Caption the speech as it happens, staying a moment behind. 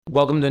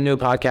Welcome to a new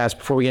podcast.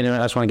 Before we get into it,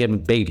 I just want to give a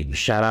big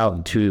shout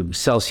out to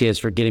Celsius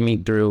for getting me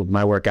through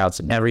my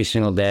workouts every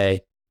single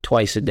day,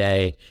 twice a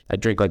day. I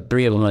drink like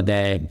 3 of them a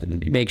day.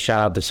 Big shout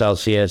out to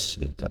Celsius.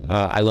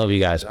 I love you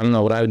guys. I don't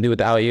know what I would do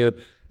without you.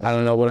 I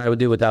don't know what I would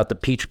do without the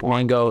peach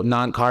Boingo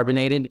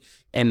non-carbonated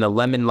and the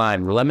lemon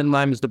lime. The lemon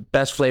lime is the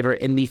best flavor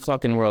in the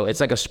fucking world.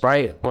 It's like a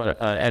Sprite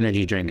or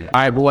energy drink.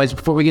 All right, boys,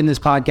 before we get in this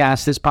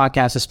podcast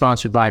is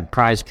sponsored by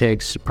Prize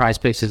Picks. Prize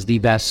Picks is the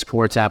best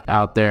sports app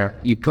out there.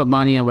 You put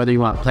money on whether you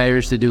want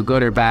players to do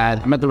good or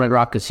bad. I'm at the Red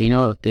Rock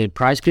Casino. The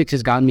Prize Picks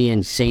has gotten me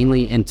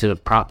insanely into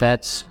prop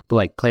bets,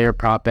 like player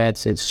prop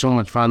bets. It's so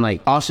much fun.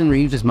 Like, Austin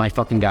Reeves is my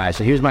fucking guy.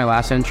 So here's my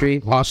last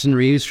entry. Austin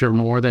Reeves for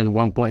more than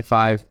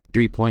 1.5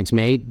 3 points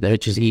made,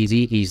 which is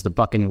easy. He's the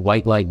fucking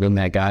white light room,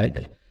 that guy.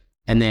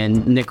 And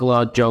then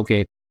Nikola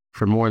Jokic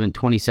for more than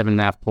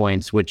 27.5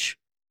 points, which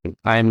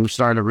I'm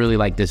starting to really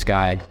like this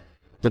guy.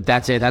 But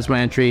that's it. That's my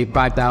entry.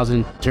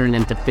 5,000 turned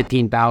into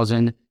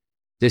 15,000.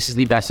 This is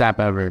the best app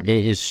ever. It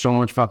is so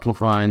much fucking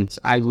fun.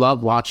 I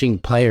love watching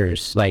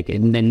players, like,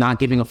 and then not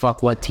giving a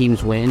fuck what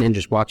teams win and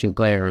just watching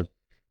players.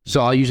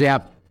 So I'll usually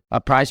have a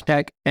prize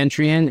pack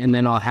entry in, and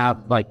then I'll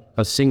have like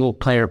a single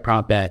player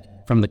prop bet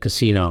from the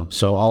casino.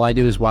 So all I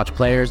do is watch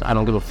players. I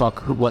don't give a fuck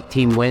what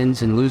team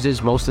wins and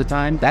loses most of the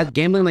time. That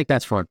gambling, like,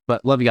 that's fun.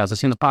 But love you guys. Let's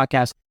see you on the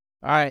podcast.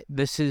 All right,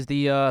 this is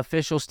the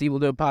official Steve Will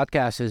Do It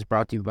podcast. Is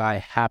brought to you by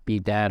Happy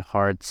Dad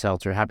Hard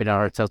Seltzer. Happy Dad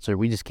Hard Seltzer.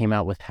 We just came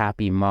out with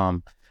Happy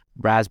Mom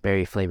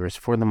raspberry flavors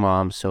for the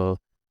mom. So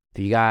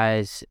if you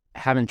guys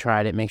haven't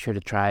tried it, make sure to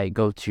try it.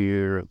 Go to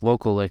your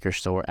local liquor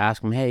store.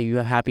 Ask them, hey, you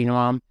have Happy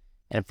Mom?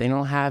 And if they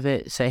don't have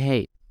it, say,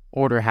 hey,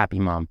 order Happy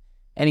Mom.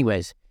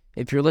 Anyways,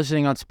 if you're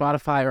listening on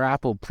Spotify or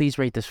Apple, please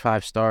rate this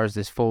 5 stars.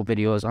 This full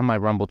video is on my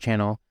Rumble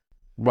channel,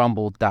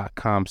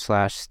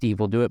 rumble.com/Steve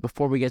Will Do It.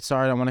 Before we get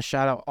started, I want to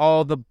shout out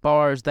all the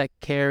bars that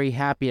carry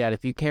Happy Dad.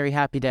 If you carry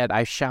Happy Dad,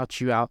 I shout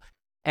you out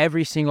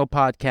every single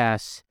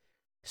podcast.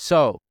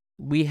 So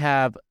we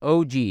have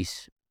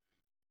OG's,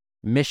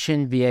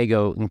 Mission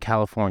Viejo in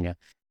California,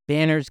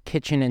 Banner's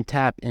Kitchen and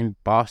Tap in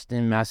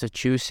Boston,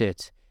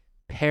 Massachusetts,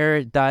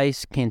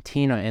 Paradise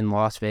Cantina in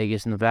Las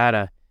Vegas,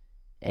 Nevada,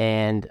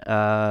 and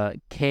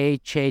K.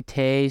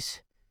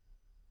 Chete's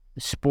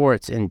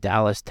Sports in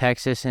Dallas,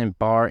 Texas, and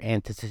Bar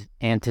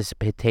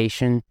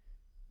Anticipation.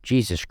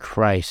 Jesus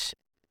Christ.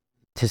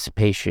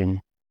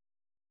 Anticipation.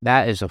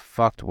 That is a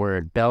fucked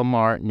word.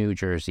 Belmar, New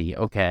Jersey.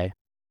 Okay.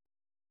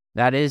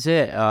 That is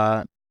it.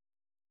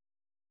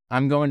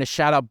 I'm going to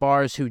shout out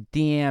bars who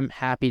DM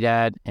Happy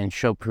Dad and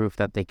show proof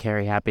that they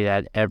carry Happy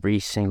Dad every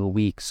single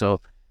week.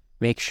 So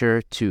make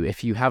sure to,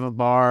 if you have a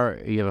bar,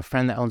 or you have a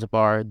friend that owns a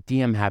bar,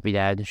 DM Happy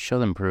Dad, show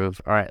them proof.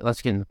 All right,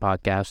 let's get into the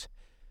podcast.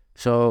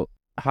 So,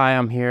 hi,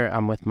 I'm here.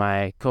 I'm with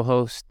my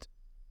co-host,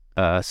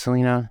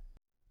 Selena.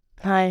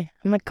 Hi,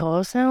 I'm a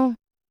co-host now?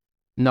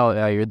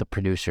 No, you're the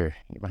producer.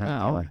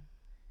 Oh.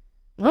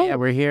 Yeah,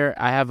 we're here.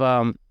 I have,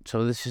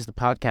 so this is the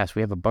podcast.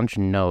 We have a bunch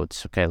of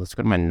notes. Okay, let's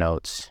go to my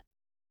notes.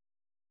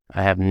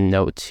 I have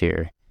notes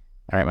here.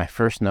 All right, my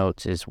first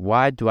notes is,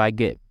 why do I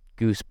get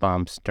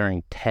goosebumps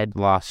during Ted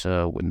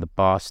Lasso when the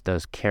boss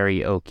does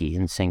karaoke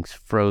and sings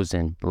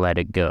Frozen, Let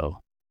It Go?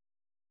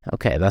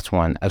 Okay, that's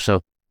one.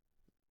 So,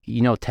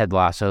 you know Ted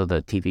Lasso,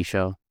 the TV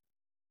show?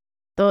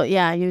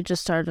 Yeah, you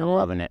just started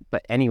Loving it.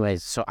 But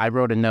anyways, so I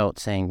wrote a note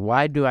saying,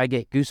 why do I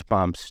get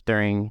goosebumps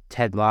during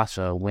Ted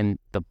Lasso when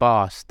the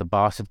boss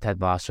of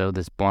Ted Lasso,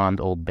 this blonde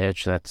old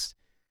bitch that's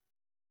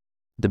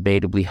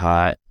debatably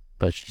hot,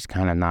 but she's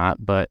kind of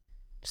not. But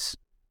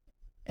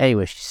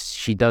anyway,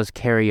 she does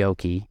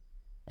karaoke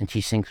and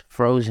she sings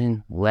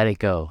Frozen, Let It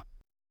Go.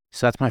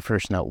 So that's my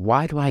first note.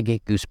 Why do I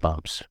get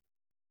goosebumps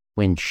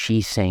when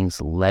she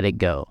sings Let It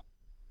Go?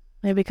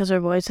 Maybe because her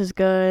voice is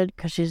good,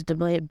 because she's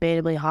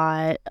debatably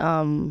hot.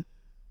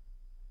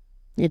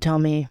 You tell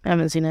me. I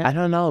haven't seen it. I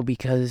don't know,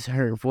 because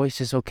her voice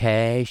is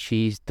okay.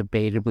 She's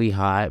debatably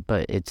hot,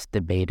 but it's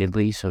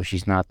debatedly, so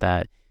she's not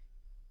that.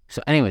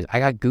 So anyways, I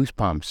got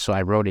goosebumps, so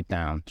I wrote it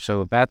down.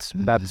 So that's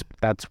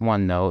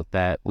one note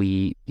that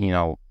we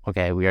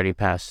already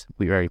passed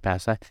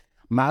that.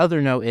 My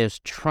other note is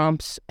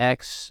Trump's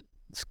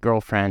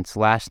ex-girlfriend's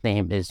last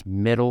name is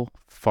Middle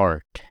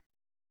Fart.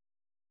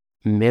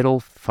 Middle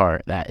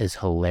Fart. That is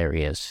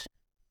hilarious.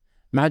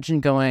 Imagine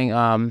going,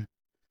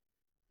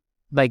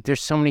 like, there's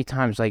so many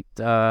times, like,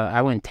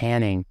 I went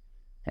tanning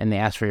and they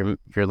asked for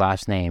your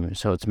last name.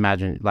 So it's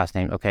imagine last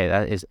name. Okay,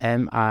 that is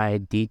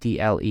Middlefart,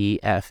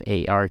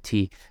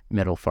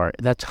 Middle Fart.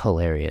 That's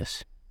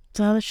hilarious.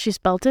 So how she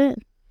spelt it?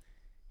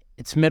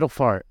 It's Middle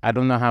Fart. I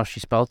don't know how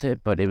she spelt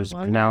it, but it was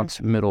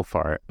pronounced Middle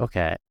Fart.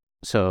 Okay,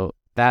 so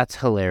that's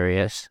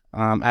hilarious.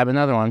 I have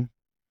another one.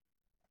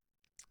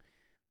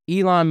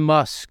 Elon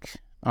Musk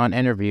on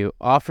interview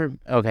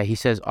he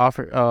says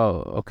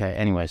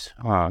anyways,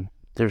 hold on.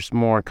 There's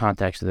more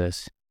context to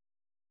this.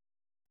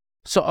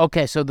 So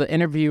the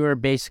interviewer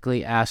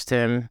basically asked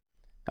him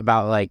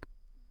about, like,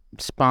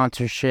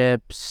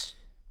 sponsorships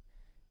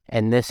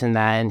and this and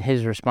that, and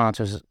his response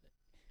was,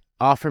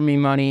 offer me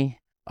money,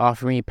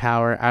 offer me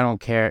power, I don't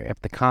care.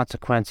 If the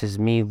consequence is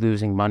me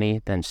losing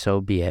money, then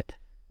so be it.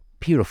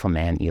 beautiful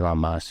man, Elon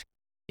Musk.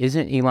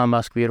 Isn't Elon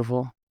Musk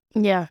beautiful?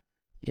 Yeah.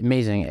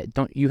 Amazing.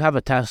 Don't you have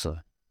a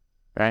Tesla,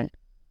 right?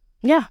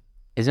 Yeah.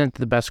 Isn't it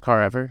the best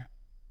car ever?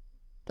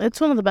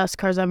 It's one of the best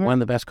cars ever. One of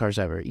the best cars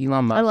ever.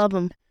 Elon Musk. I love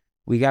him.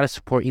 We got to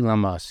support Elon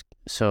Musk.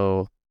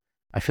 So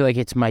I feel like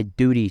it's my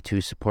duty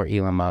to support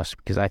Elon Musk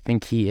because I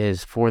think he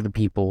is for the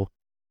people.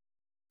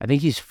 I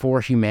think he's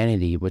for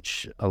humanity,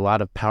 which a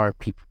lot of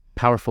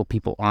powerful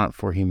people aren't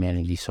for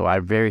humanity. So I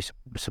very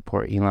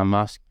support Elon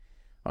Musk.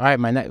 All right,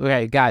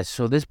 okay, guys.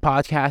 So this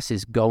podcast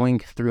is going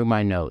through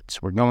my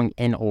notes. We're going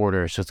in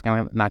order, so it's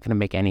not going to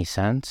make any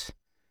sense.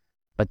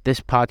 But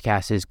this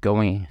podcast is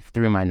going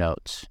through my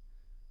notes.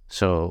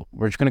 So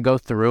we're just going to go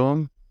through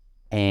them,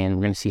 and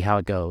we're going to see how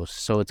it goes.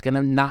 So it's going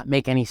to not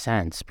make any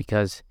sense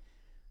because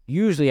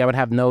usually I would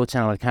have notes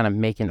and I would kind of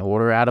make an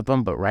order out of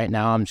them. But right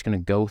now I'm just going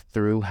to go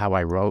through how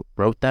I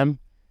wrote them.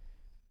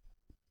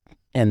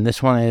 And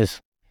this one is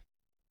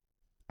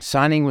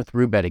signing with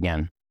Rubet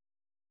again.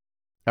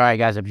 All right,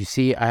 guys, if you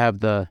see, I have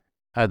the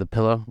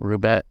pillow,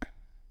 Rubet.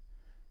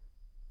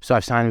 So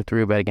I've signed with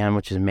Rubet again,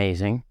 which is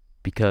amazing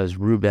because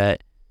Rubet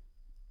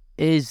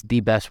is the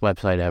best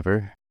website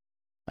ever.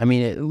 I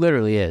mean, it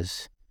literally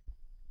is.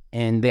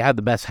 And they have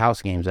the best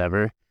house games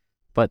ever.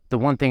 But the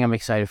one thing I'm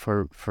excited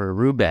for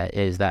Rubet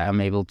is that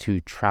I'm able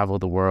to travel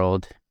the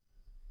world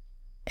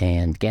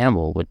and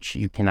gamble, which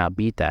you cannot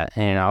beat that.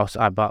 And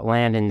I bought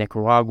land in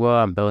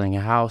Nicaragua. I'm building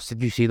a house.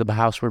 Did you see the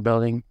house we're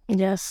building?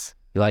 Yes.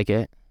 You like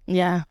it?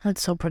 Yeah,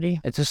 that's so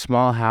pretty. It's a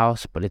small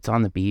house, but it's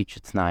on the beach.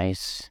 It's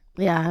nice.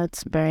 Yeah,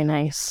 it's very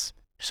nice.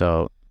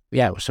 So,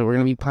 yeah, so we're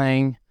going to be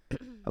playing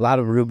a lot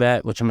of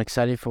Rubet, which I'm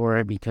excited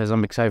for because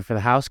I'm excited for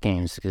the house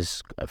games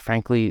because,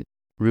 frankly,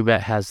 Rubet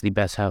has the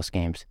best house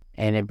games.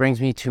 And it brings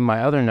me to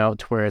my other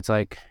note where it's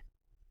like,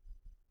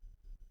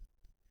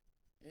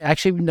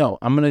 actually, no,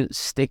 I'm going to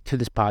stick to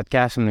this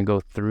podcast. I'm going to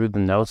go through the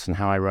notes and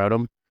how I wrote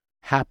them.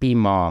 Happy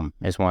Mom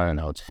is one of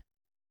the notes.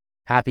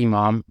 Happy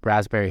Mom,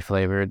 raspberry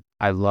flavored.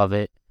 I love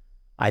it.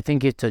 I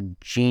think it's a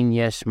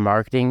genius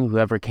marketing.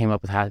 Whoever came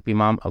up with Happy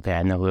Mom, okay,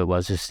 I know who it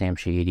was. It's Sam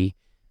Shahidi.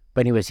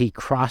 But anyways, he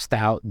crossed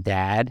out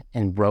dad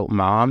and wrote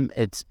mom.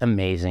 It's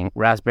amazing.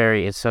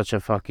 Raspberry is such a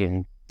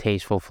fucking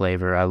tasteful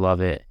flavor. I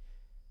love it.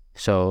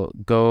 So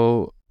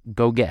go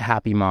get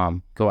Happy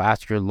Mom. Go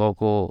ask your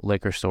local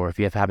liquor store if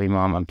you have Happy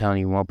Mom. I'm telling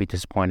you, you won't be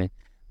disappointed.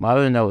 My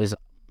other note is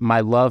my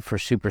love for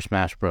Super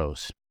Smash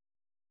Bros.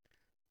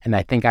 And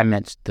I think I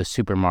meant the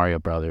Super Mario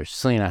Brothers.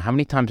 Selena, how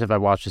many times have I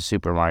watched the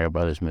Super Mario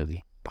Brothers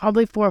movie?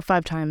 Probably 4 or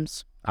 5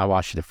 times. I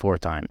watched it 4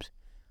 times.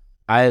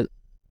 I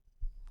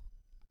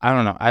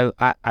don't know.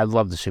 I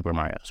love the Super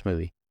Mario's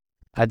movie.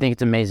 I think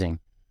it's amazing.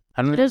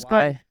 I don't know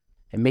why.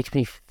 It makes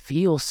me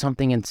feel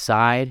something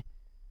inside.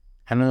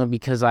 I don't know,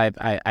 because I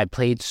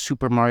played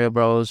Super Mario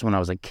Bros. When I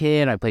was a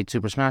kid. I played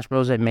Super Smash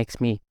Bros. It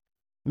makes me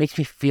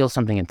feel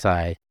something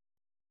inside.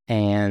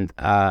 And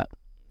I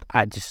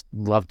just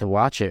love to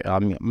watch it. I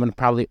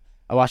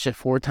watched it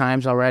 4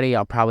 times already.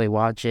 I'll probably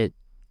watch it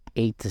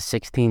 8 to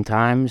 16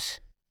 times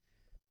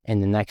in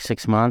the next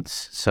 6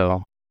 months.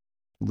 So,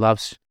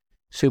 loves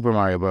Super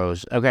Mario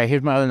Bros. Okay,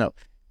 here's my other note.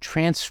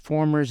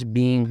 Transformers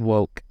being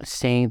woke,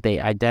 saying they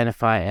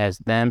identify as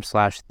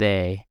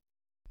them/they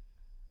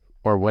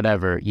or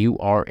whatever. You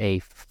are a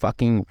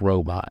fucking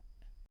robot.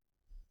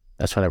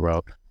 That's what I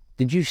wrote.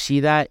 Did you see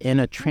that in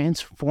a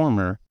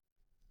Transformer,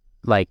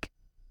 like,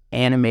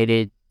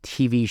 animated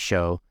TV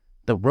show?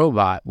 The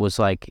robot was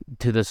like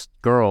to this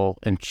girl,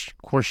 and of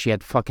course she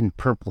had fucking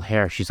purple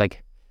hair. She's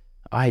like,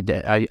 I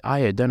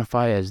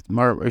identify as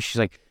she's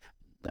like,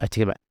 I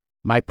take it back.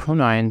 My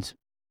pronouns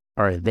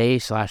are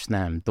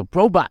they/them. The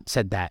robot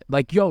said that.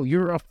 Like, yo,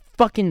 you're a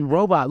fucking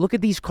robot. Look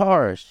at these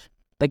cars.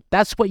 Like,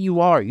 that's what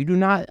you are. You do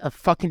not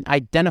fucking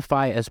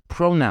identify as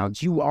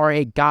pronouns. You are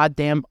a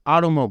goddamn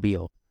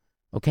automobile.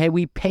 Okay?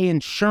 We pay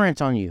insurance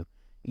on you.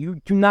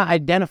 You do not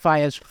identify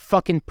as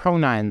fucking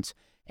pronouns.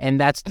 And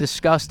that's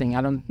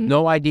disgusting.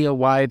 No idea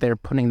why they're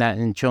putting that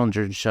in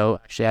children's show.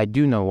 Actually, I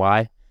do know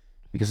why.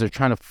 Because they're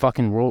trying to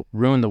fucking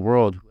ruin the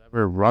world.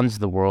 Whoever runs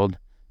the world,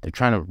 they're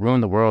trying to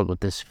ruin the world with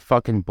this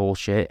fucking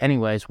bullshit.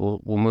 Anyways,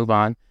 we'll move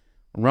on.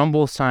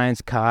 Rumble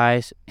signs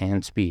Kai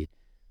and Speed.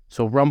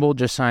 So Rumble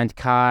just signed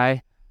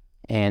Kai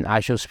and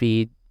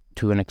IShowSpeed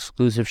to an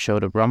exclusive show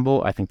to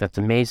Rumble. I think that's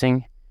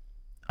amazing.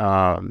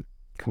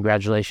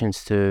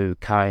 Congratulations to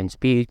Kai and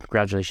Speed.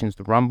 Congratulations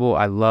to Rumble.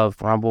 I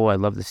love Rumble. I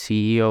love the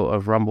CEO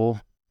of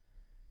Rumble.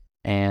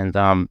 And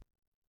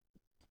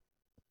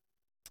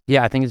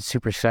yeah, I think it's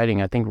super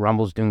exciting. I think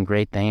Rumble's doing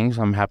great things.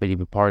 I'm happy to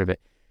be part of it.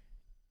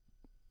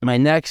 My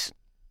next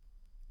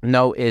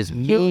note is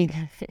me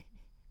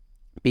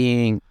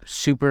being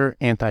super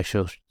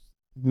antisocial.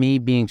 Me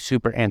being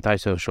super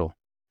antisocial.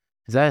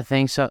 Is that a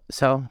thing,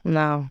 Sel?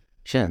 No.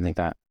 She didn't think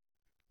that.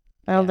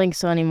 I don't think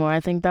so anymore. I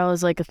think that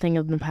was like a thing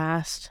of the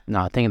past.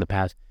 No, a thing of the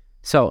past.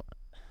 So,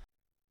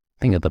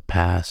 thing of the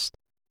past.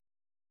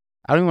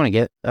 I don't even want to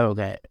get...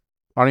 Okay.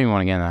 I don't even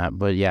want to get into that.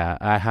 But yeah,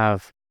 I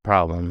have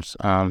problems.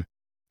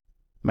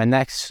 My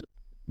next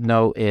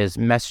note is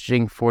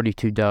messaging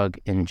 42 Doug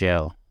in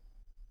jail.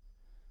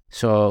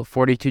 So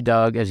 42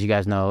 Doug, as you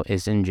guys know,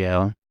 is in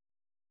jail.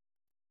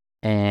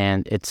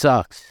 And it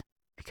sucks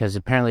because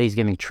apparently he's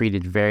getting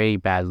treated very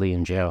badly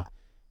in jail.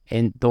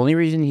 And the only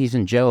reason he's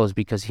in jail is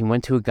because he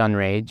went to a gun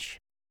range,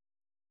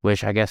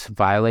 which I guess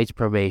violates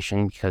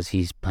probation because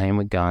he's playing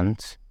with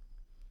guns.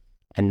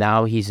 And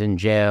now he's in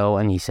jail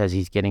and he says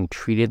he's getting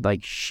treated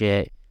like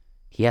shit.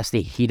 He has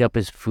to heat up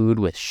his food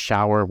with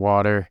shower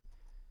water.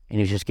 And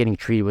he's just getting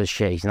treated with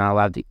shit. He's not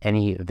allowed to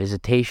any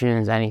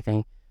visitations,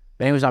 anything.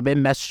 But anyways, I've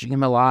been messaging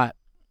him a lot.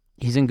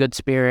 He's in good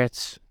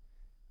spirits.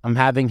 I'm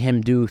having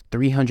him do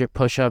 300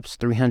 push-ups,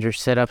 300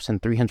 sit-ups,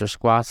 and 300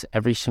 squats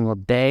every single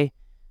day.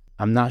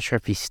 I'm not sure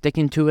if he's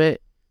sticking to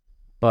it,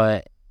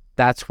 but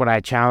that's what I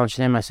challenged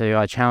him. I said, yo,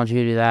 I challenge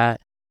you to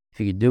that. If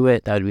you could do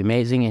it, that would be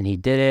amazing. And he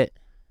did it.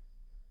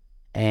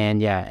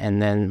 And yeah,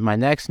 and then my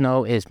next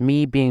note is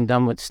me being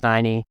done with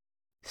Steiny,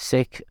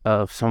 sick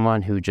of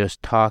someone who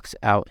just talks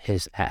out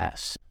his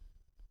ass.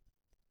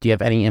 Do you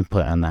have any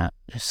input on that,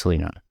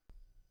 Selena?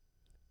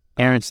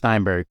 Aaron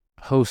Steinberg,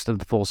 host of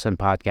the Full Send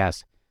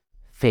podcast,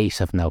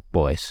 face of Nelk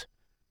Boys.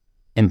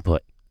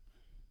 Input.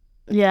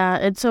 Yeah,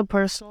 it's so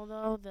personal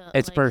though. That,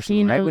 It's like,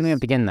 personal, right? We don't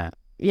have to get in that.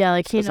 Yeah,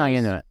 like he Let's not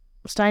get knows. into it.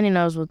 Steiny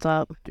knows what's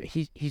up.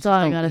 He's That's all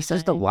I gotta he's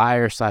just say. a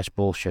liar /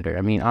 bullshitter.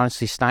 I mean,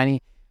 honestly, Steiny,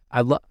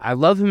 I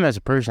love him as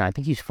a person. I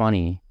think he's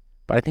funny,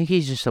 but I think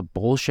he's just a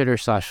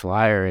bullshitter /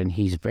 liar, and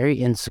he's very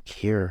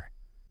insecure.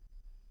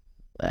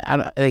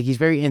 He's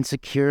very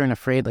insecure and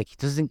afraid. Like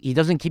he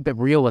doesn't keep it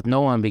real with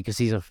no one because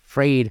he's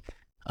afraid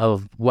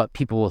of what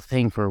people will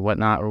think or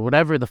whatnot or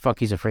whatever the fuck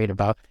he's afraid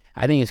about.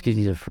 I think it's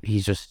because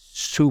he's just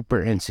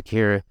super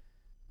insecure.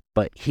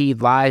 But he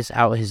lies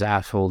out his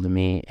asshole to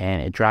me,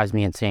 and it drives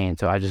me insane.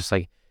 So I was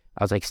like,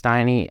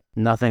 Steiny,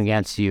 nothing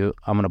against you.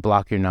 I'm going to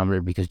block your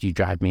number because you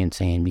drive me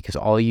insane because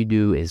all you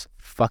do is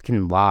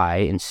fucking lie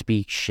and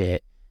speak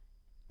shit.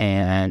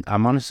 And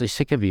I'm honestly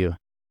sick of you.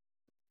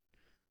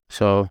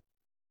 So,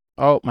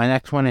 my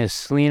next one is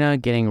Selena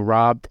getting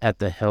robbed at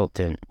the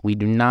Hilton. We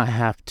do not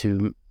have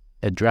to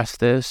address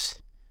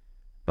this,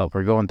 but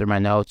we're going through my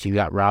notes. You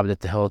got robbed at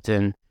the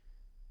Hilton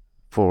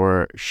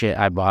for shit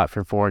I bought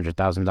for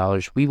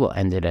 $400,000. We will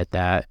end it at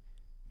that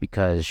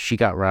because she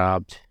got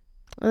robbed.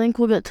 I think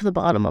we'll get to the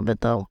bottom of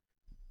it though.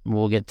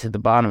 We'll get to the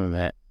bottom of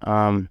it.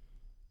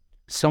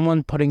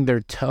 Someone putting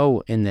their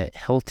toe in the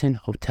Hilton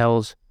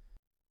hotels.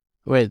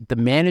 Wait, the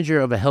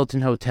manager of a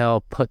Hilton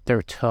hotel put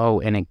their toe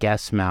in a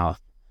guest's mouth.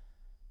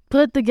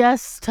 Put the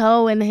guest's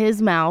toe in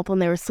his mouth when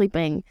they were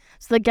sleeping.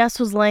 So the guest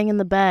was laying in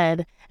the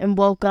bed and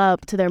woke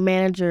up to their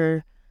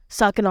manager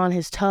sucking on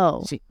his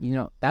toe. See,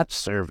 that's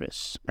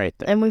service right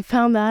there. And we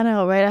found that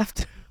out right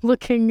after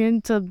looking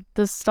into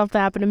the stuff that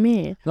happened to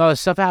me. No, the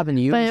stuff that happened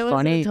to you But was it was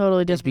funny.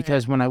 totally It's different.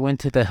 because when I went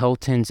to the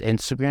Hilton's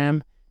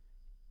Instagram,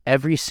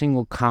 every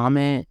single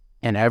comment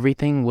and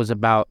everything was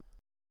about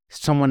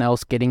someone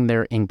else getting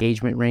their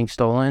engagement ring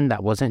stolen.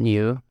 That wasn't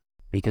you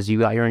because you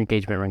got your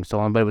engagement ring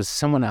stolen, but it was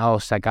someone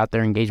else that got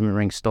their engagement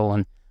ring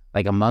stolen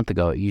like a month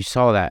ago. You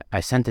saw that. I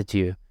sent it to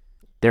you.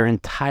 Their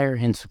entire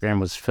Instagram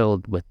was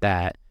filled with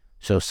that.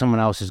 So someone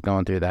else is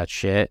going through that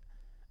shit.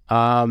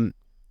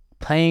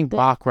 Playing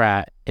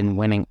Baccarat and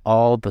winning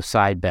all the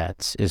side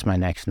bets is my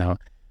next note.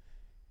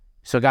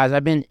 So guys,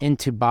 I've been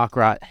into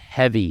Baccarat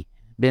heavy.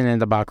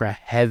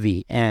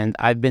 And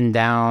I've been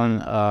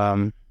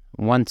down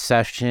one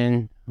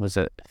session was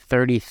at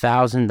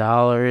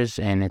 $30,000,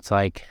 and it's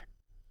like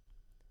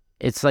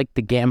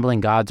the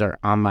gambling gods are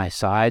on my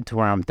side to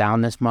where I'm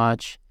down this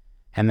much.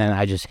 And then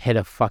I just hit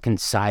a fucking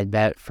side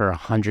bet for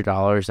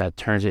 $100 that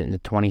turns it into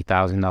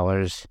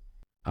 $20,000.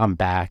 I'm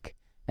back,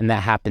 and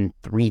that happened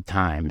 3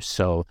 times.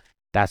 So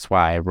that's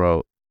why I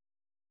wrote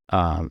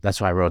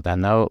that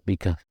note,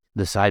 because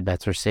the side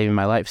bets are saving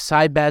my life.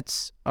 Side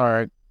bets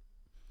are,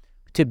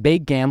 to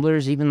big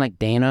gamblers, even like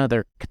Dana,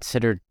 they're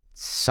considered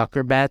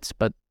sucker bets.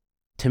 But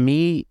to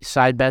me,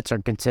 side bets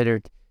are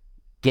considered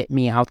get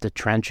me out the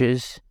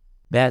trenches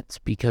bets,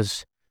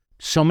 because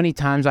so many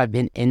times I've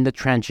been in the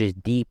trenches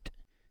deep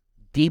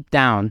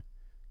down,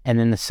 and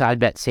then the side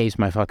bet saves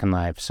my fucking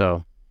life.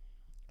 So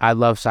I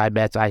love side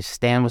bets. I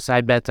stand with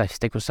side bets. I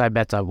stick with side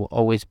bets. I will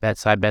always bet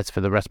side bets for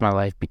the rest of my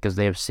life because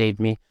they have saved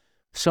me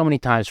so many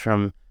times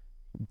from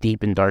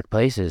deep and dark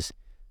places.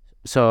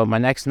 So my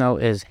next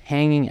note is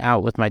hanging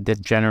out with my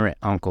degenerate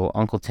uncle,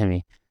 Uncle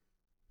Timmy.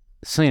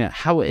 Selena,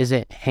 how is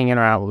it hanging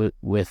out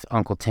with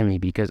Uncle Timmy?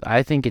 Because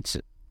I think it's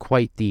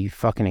quite the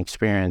fucking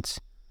experience.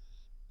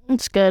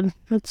 It's good.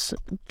 It's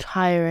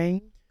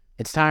tiring.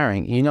 It's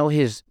tiring.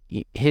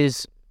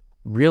 His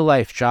real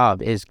life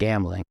job is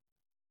gambling.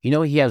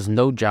 He has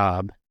no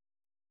job.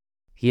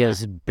 He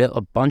has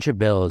a bunch of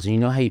bills. You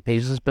know how he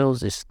pays his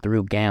bills is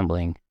through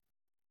gambling.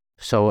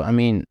 So, I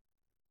mean,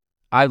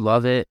 I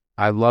love it.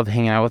 I love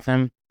hanging out with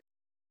him.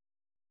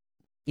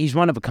 He's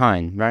one of a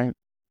kind, right?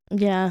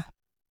 Yeah.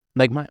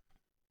 Like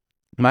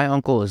my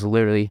uncle is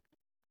literally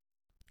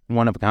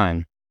one of a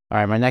kind. All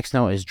right, my next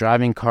note is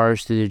driving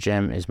cars to the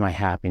gym is my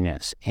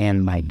happiness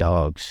and my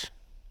dogs.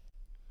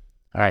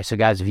 All right, so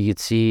guys, if you could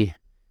see,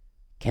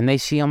 can they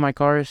see on my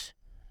cars?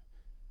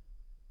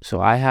 So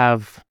I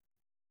have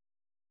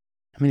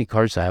How many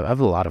cars do I have? I have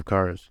a lot of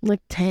cars.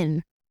 Like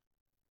 10.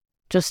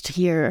 Just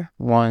here.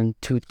 1,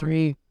 2,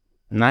 3,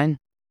 9.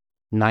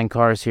 9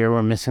 cars here.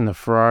 We're missing the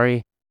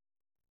Ferrari.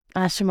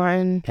 Aston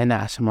Martin. And the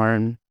Aston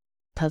Martin.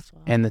 Tesla.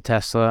 And the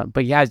Tesla.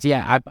 But yeah,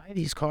 I buy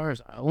these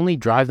cars. I only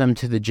drive them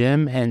to the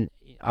gym, and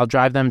I'll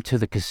drive them to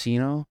the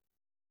casino.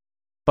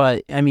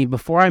 But, I mean,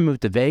 before I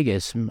moved to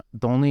Vegas,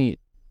 the only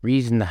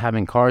reason to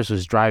having cars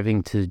was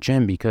driving to the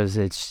gym, because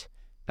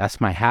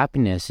that's my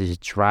happiness, is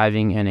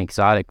driving an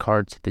exotic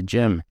car to the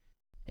gym.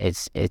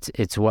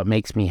 It's what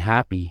makes me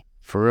happy,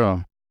 for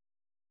real.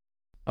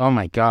 Oh,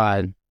 my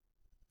God.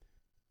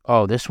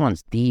 Oh, this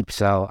one's deep,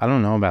 Sal. I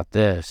don't know about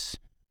this.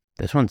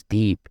 This one's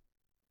deep.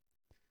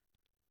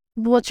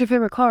 What's your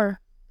favorite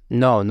car?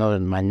 No,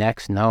 my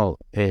next note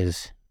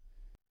is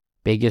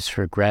biggest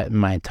regret in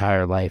my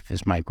entire life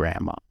is my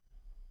grandma.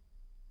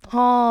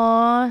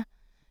 Aww.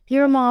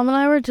 Your mom and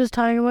I were just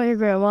talking about your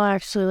grandma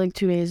actually like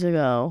 2 days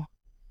ago.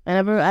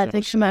 I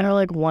think she met her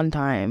like one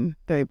time,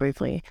 very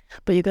briefly.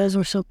 But you guys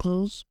were so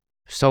close.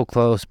 So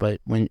close,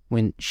 but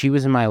when she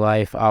was in my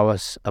life, I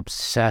was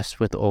obsessed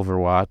with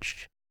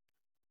Overwatch.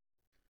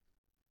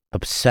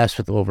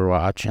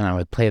 And I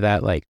would play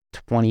that like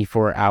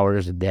 24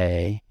 hours a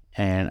day.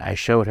 And I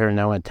showed her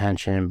no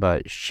attention,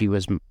 but she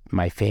was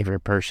my favorite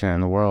person in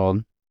the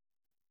world.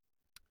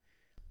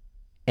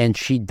 And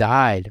she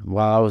died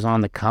while I was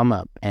on the come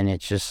up. And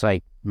it's just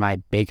like my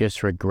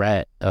biggest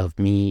regret of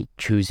me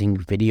choosing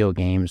video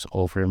games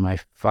over my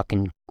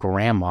fucking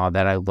grandma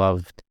that I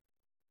loved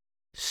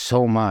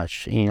so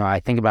much. You know,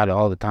 I think about it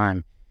all the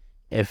time.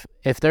 If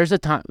there's a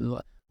time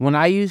when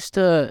I used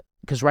to,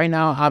 because right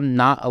now I'm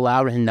not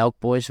allowed in Nelk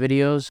Boys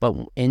videos, but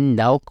in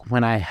Nelk,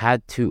 when I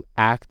had to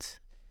act,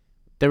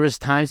 there was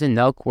times in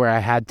Nelk where I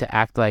had to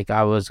act like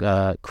I was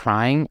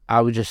crying.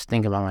 I would just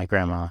think about my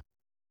grandma.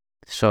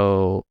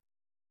 So,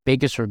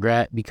 biggest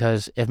regret,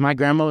 because if my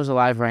grandma was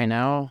alive right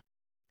now,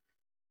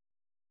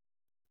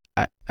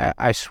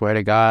 I swear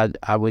to God,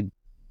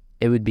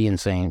 it would be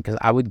insane, because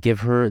I would give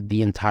her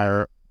the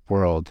entire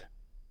world.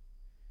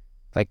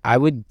 Like, I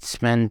would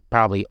spend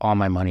probably all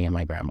my money on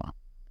my grandma.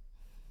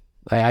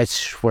 Like, I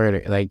swear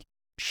to, like,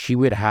 she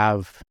would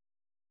have,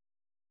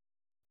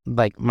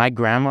 like, my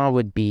grandma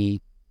would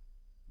be,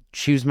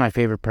 she was my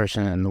favorite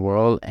person in the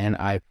world, and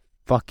I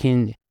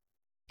fucking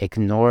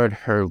ignored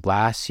her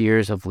last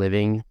years of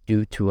living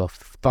due to a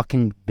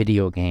fucking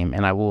video game,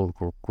 and I will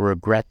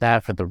regret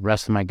that for the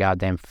rest of my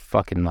goddamn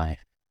fucking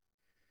life.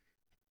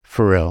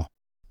 For real.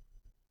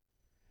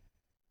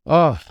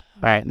 Oh,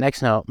 all right,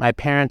 next note. My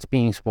parents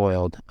being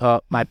spoiled.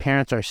 My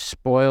parents are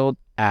spoiled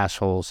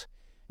assholes.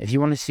 If you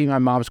want to see my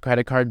mom's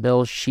credit card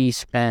bill, she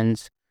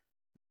spends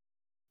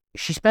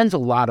a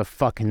lot of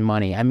fucking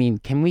money. I mean,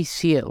 can we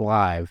see it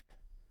live?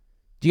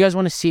 Do you guys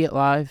want to see it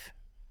live?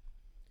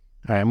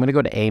 All right, I'm going to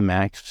go to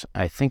Amex.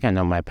 I think I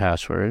know my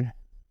password.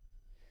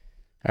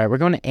 All right, we're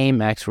going to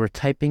Amex. We're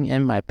typing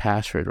in my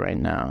password right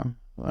now.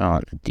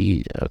 Oh,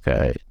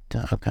 okay.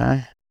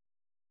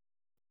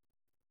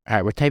 All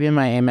right, we're typing in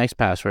my Amex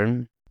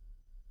password.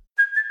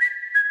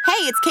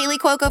 Hey, it's Kaylee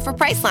Cuoco for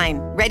Priceline.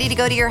 Ready to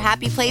go to your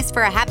happy place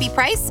for a happy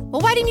price?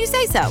 Well, why didn't you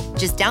say so?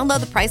 Just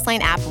download the Priceline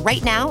app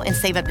right now and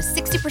save up to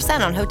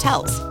 60% on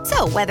hotels.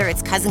 So whether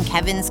it's Cousin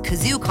Kevin's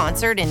Kazoo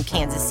Concert in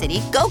Kansas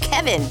City, go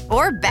Kevin,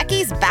 or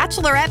Becky's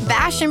Bachelorette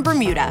Bash in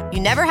Bermuda,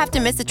 you never have to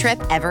miss a trip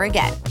ever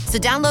again. So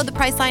download the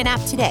Priceline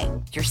app today.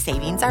 Your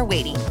savings are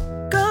waiting.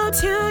 Go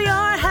to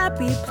your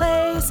happy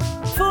place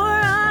for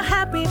a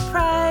happy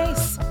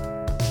price.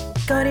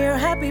 Go to your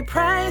happy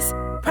price,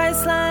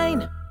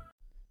 Priceline.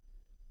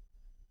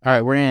 All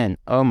right, we're in.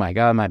 Oh my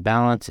God, my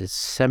balance is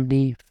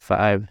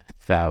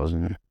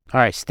 $75,000.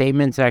 All right,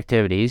 statements,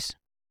 activities.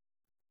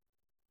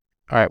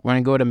 All right, we're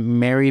going to go to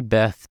Mary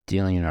Beth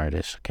Dealing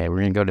Artist. Okay,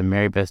 we're going to go to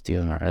Mary Beth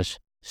Dealing Artist.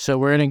 So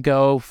we're going to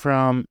go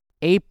from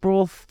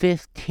April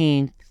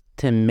 15th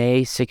to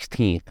May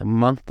 16th,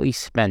 monthly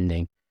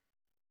spending.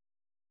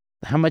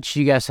 How much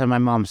do you guys have my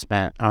mom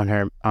spent on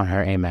her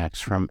Amex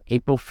from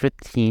April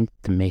 15th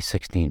to May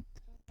 16th?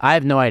 I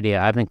have no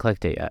idea. I haven't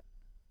clicked it yet.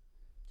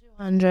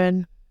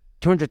 200.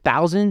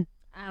 200,000?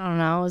 I don't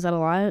know. Is that a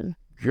lot?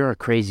 You're a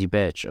crazy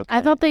bitch. Okay.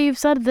 I thought that you've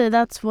said that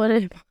that's what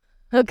it...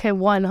 Okay,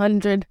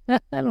 100. I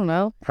don't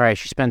know. All right,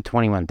 she spent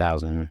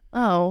 21,000.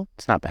 Oh.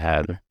 It's not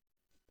bad.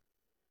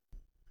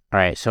 All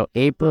right, so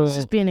April... This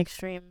is being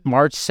extreme.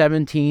 March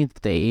 17th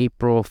to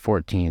April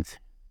 14th.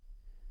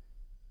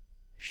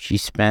 She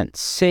spent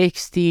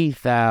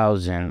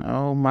 60,000.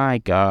 Oh my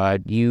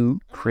God,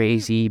 you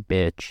crazy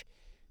bitch.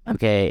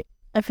 Okay.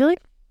 I feel like...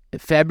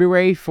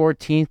 February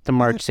 14th to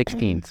March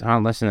 16th.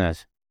 Listen to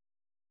this.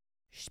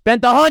 She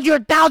spent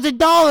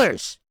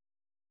 $100,000.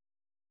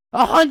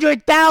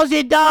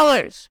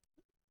 $100,000.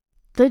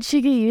 Did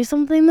she get you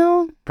something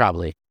though?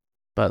 Probably.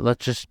 But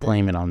let's just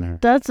blame it on her.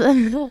 That's...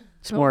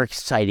 It's more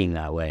exciting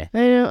that way.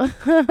 I know.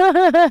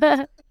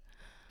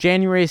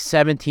 January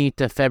 17th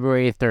to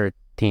February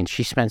 13th.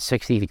 She spent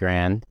 60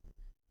 grand.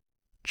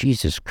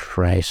 Jesus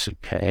Christ,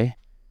 okay.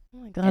 Oh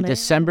my God. And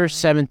December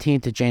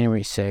 17th to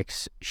January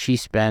 6th, she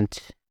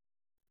spent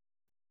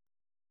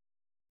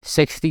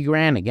 60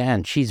 grand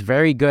again. She's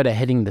very good at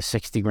hitting the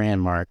 60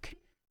 grand mark.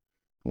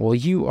 Well,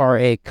 you are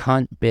a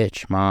cunt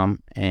bitch,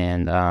 Mom.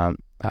 And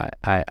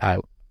I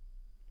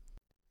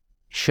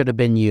should have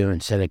been you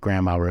instead of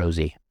Grandma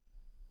Rosie.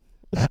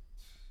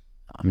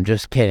 I'm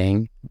just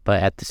kidding,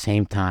 but at the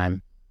same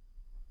time,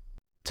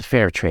 it's a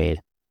fair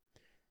trade.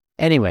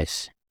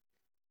 Anyways,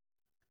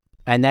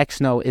 my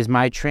next note is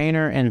my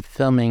trainer and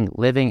filming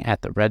living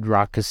at the Red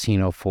Rock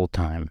Casino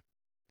full-time.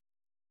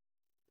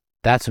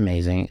 That's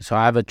amazing. So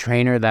I have a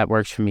trainer that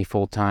works for me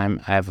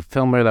full-time. I have a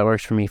filmer that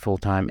works for me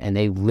full-time, and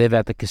they live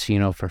at the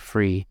casino for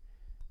free,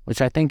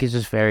 which I think is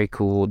just very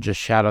cool. Just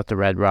shout out to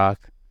Red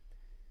Rock.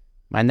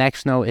 My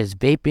next note is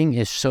vaping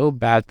is so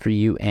bad for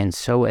you and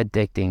so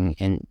addicting,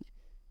 and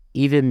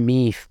even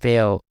me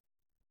fail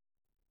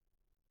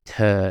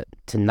to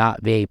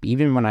not vape.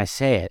 Even when I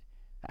say it,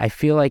 I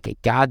feel like a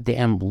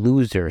goddamn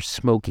loser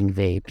smoking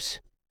vapes.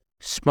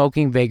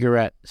 Smoking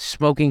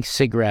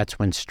cigarettes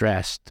when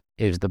stressed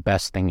is the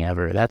best thing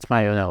ever. That's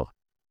my note.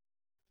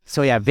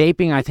 So yeah,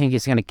 vaping I think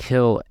is going to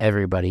kill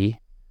everybody.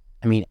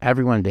 I mean,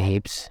 everyone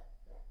vapes.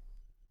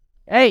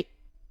 Hey!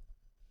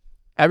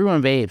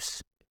 Everyone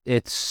vapes.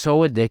 It's so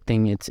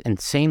addicting. It's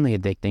insanely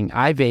addicting.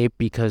 I vape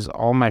because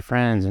all my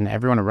friends and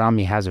everyone around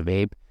me has a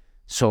vape.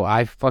 So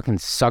I fucking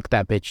suck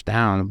that bitch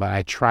down, but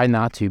I try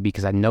not to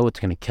because I know it's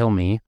going to kill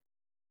me.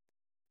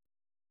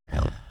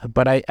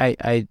 But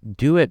I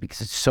do it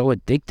because it's so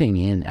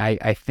addicting, and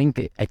I think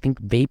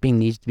vaping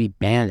needs to be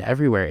banned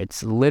everywhere.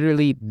 It's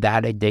literally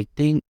that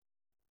addicting,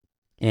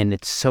 and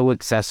it's so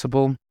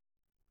accessible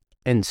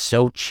and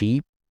so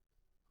cheap,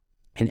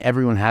 and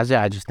everyone has it.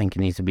 I just think it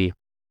needs to be.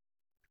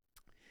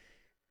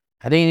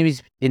 I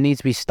think it needs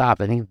to be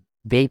stopped. I think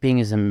vaping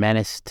is a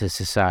menace to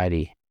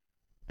society,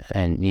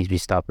 and needs to be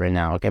stopped right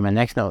now. Okay, my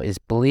next note is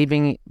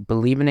believing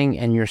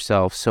in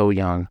yourself so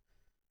young.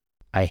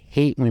 I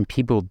hate when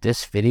people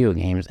diss video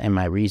games and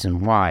my reason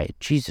why.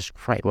 Jesus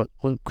Christ, what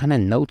kind of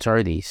notes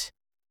are these?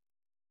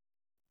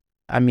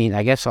 I mean,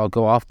 I guess I'll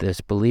go off this.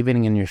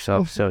 Believing in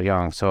yourself so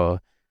young. So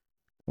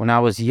when I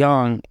was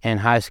young in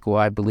high school,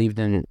 I believed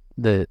in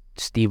the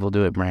Steve Will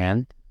Do It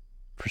brand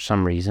for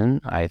some reason.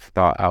 I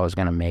thought I was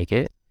going to make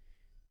it.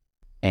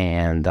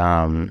 And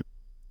I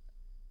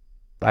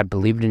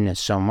believed in it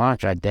so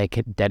much. I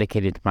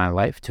dedicated my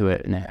life to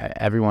it. And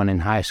everyone in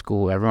high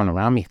school, everyone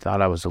around me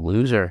thought I was a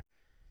loser.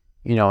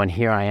 You know, and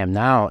here I am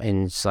now,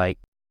 and it's like,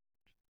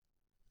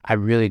 I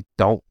really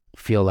don't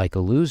feel like a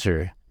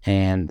loser.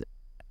 And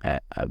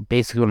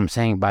basically what I'm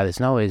saying by this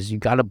note is you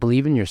got to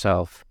believe in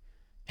yourself,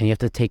 and you have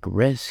to take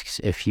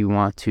risks if you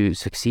want to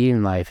succeed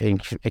in life,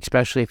 and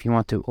especially if you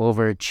want to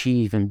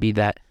overachieve and be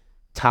that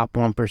top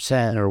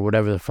 1% or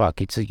whatever the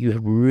fuck. It's like you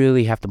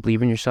really have to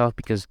believe in yourself,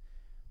 because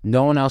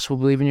no one else will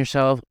believe in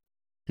yourself.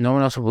 No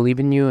one else will believe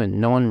in you, and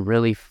no one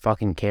really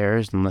fucking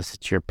cares unless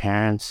it's your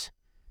parents,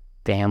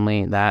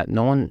 family, that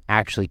no one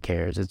actually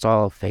cares. It's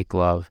all fake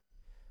love.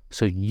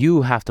 So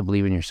you have to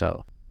believe in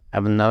yourself. I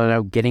have another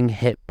note, getting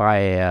hit by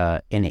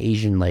an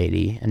Asian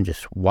lady and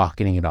just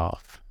walking it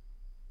off.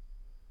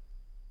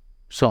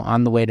 So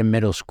on the way to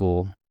middle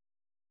school,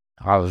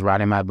 I was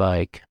riding my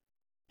bike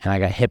and I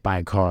got hit by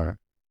a car,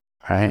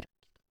 right?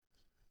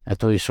 I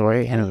told you a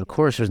story, and of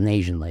course it was an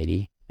Asian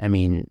lady. I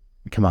mean,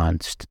 come on,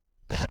 it's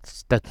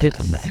an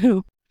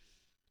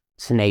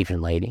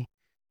Asian lady.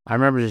 I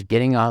remember just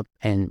getting up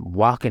and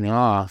walking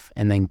off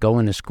and then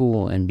going to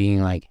school and being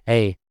like,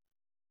 hey,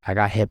 I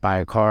got hit by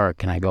a car.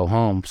 Can I go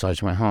home? So I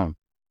just went home.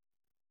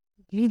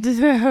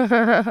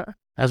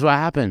 That's what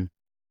happened.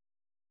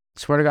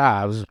 Swear to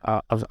God,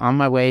 I was on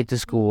my way to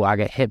school. I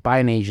got hit by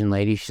an Asian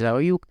lady. She said,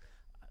 are you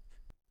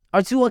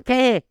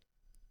okay?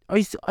 Are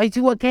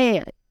you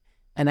okay?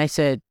 And I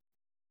said,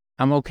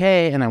 I'm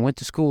okay. And I went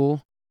to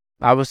school.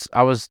 I was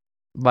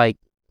like,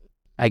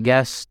 I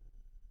guess,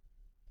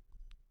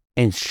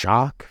 in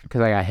shock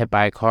because I got hit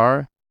by a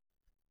car,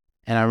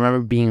 and I remember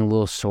being a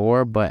little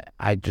sore, but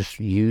I just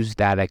used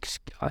that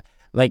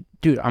like,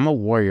 dude, I'm a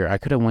warrior. I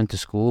could have went to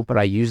school, but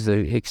I used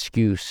the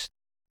excuse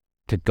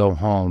to go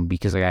home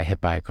because I got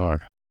hit by a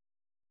car.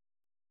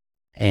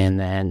 And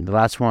then the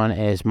last one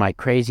is my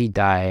crazy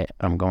diet.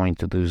 I'm going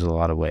to lose a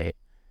lot of weight.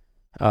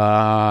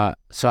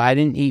 So I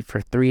didn't eat for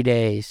 3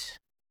 days,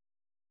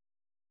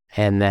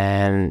 and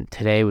then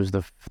today was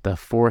the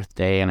fourth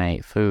day, and I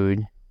ate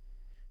food.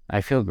 I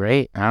feel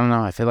great. I don't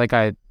know. I feel like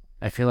I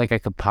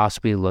could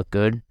possibly look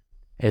good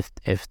if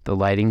the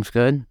lighting's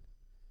good.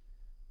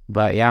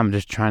 But yeah, I'm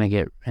just trying to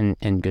get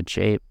in good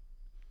shape.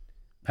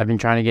 I've been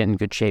trying to get in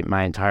good shape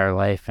my entire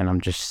life, and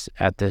I'm just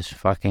at this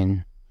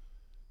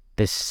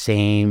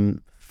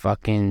same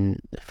fucking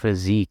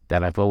physique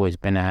that I've always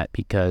been at,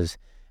 because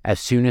as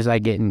soon as I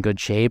get in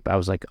good shape, I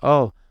was like,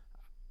 oh,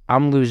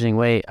 I'm losing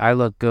weight. I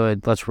look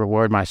good. Let's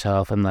reward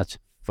myself and let's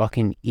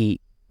fucking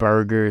eat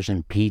burgers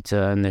and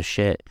pizza and this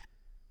shit.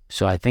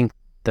 So I think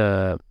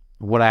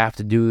what I have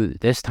to do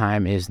this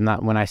time is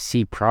not, when I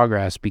see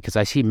progress, because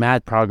I see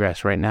mad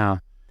progress right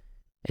now,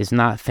 is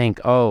not think,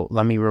 oh,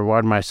 let me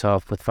reward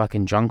myself with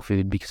fucking junk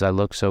food because I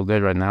look so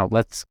good right now.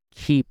 Let's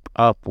keep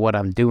up what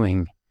I'm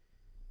doing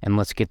and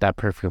let's get that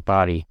perfect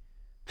body.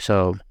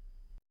 So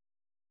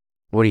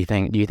what do you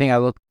think? Do you think I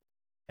look,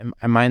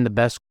 am I in the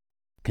best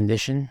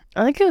condition?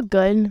 I think you look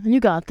good. You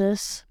got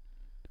this.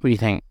 What do you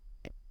think?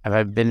 Have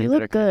I been You in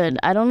better look good.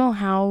 I don't know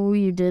how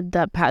you did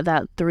that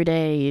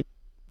 3-day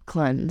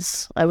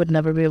cleanse. I would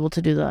never be able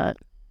to do that.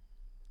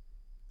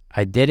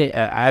 I did it.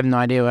 I have no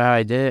idea how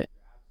I did it.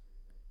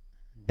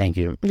 Thank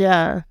you.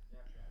 Yeah.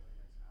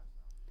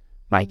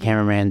 My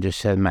cameraman just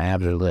said my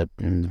abs are lit,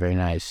 and very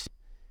nice.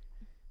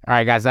 All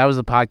right, guys, that was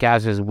the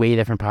podcast. It was a way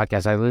different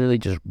podcast. I literally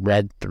just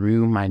read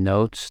through my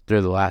notes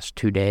through the last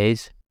 2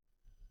 days,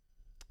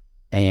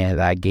 and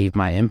I gave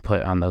my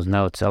input on those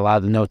notes. A lot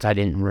of the notes I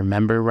didn't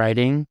remember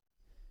writing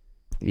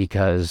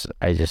because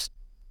I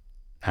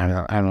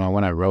don't know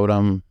when I wrote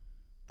them,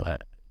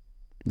 but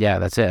yeah,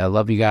 that's it. I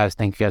love you guys.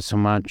 Thank you guys so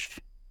much.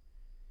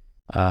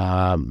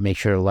 Make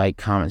sure to like,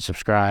 comment,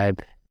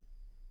 subscribe.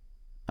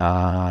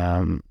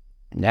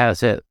 Yeah,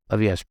 that's it.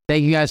 Love you guys.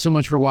 Thank you guys so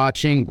much for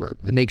watching.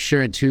 Make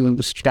sure to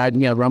subscribe to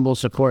me on Rumble,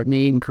 support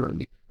me,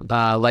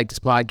 like this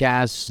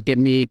podcast, give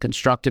me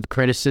constructive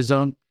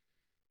criticism.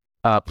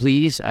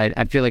 Please.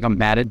 I feel like I'm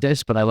bad at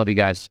this, but I love you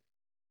guys.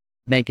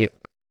 Thank you.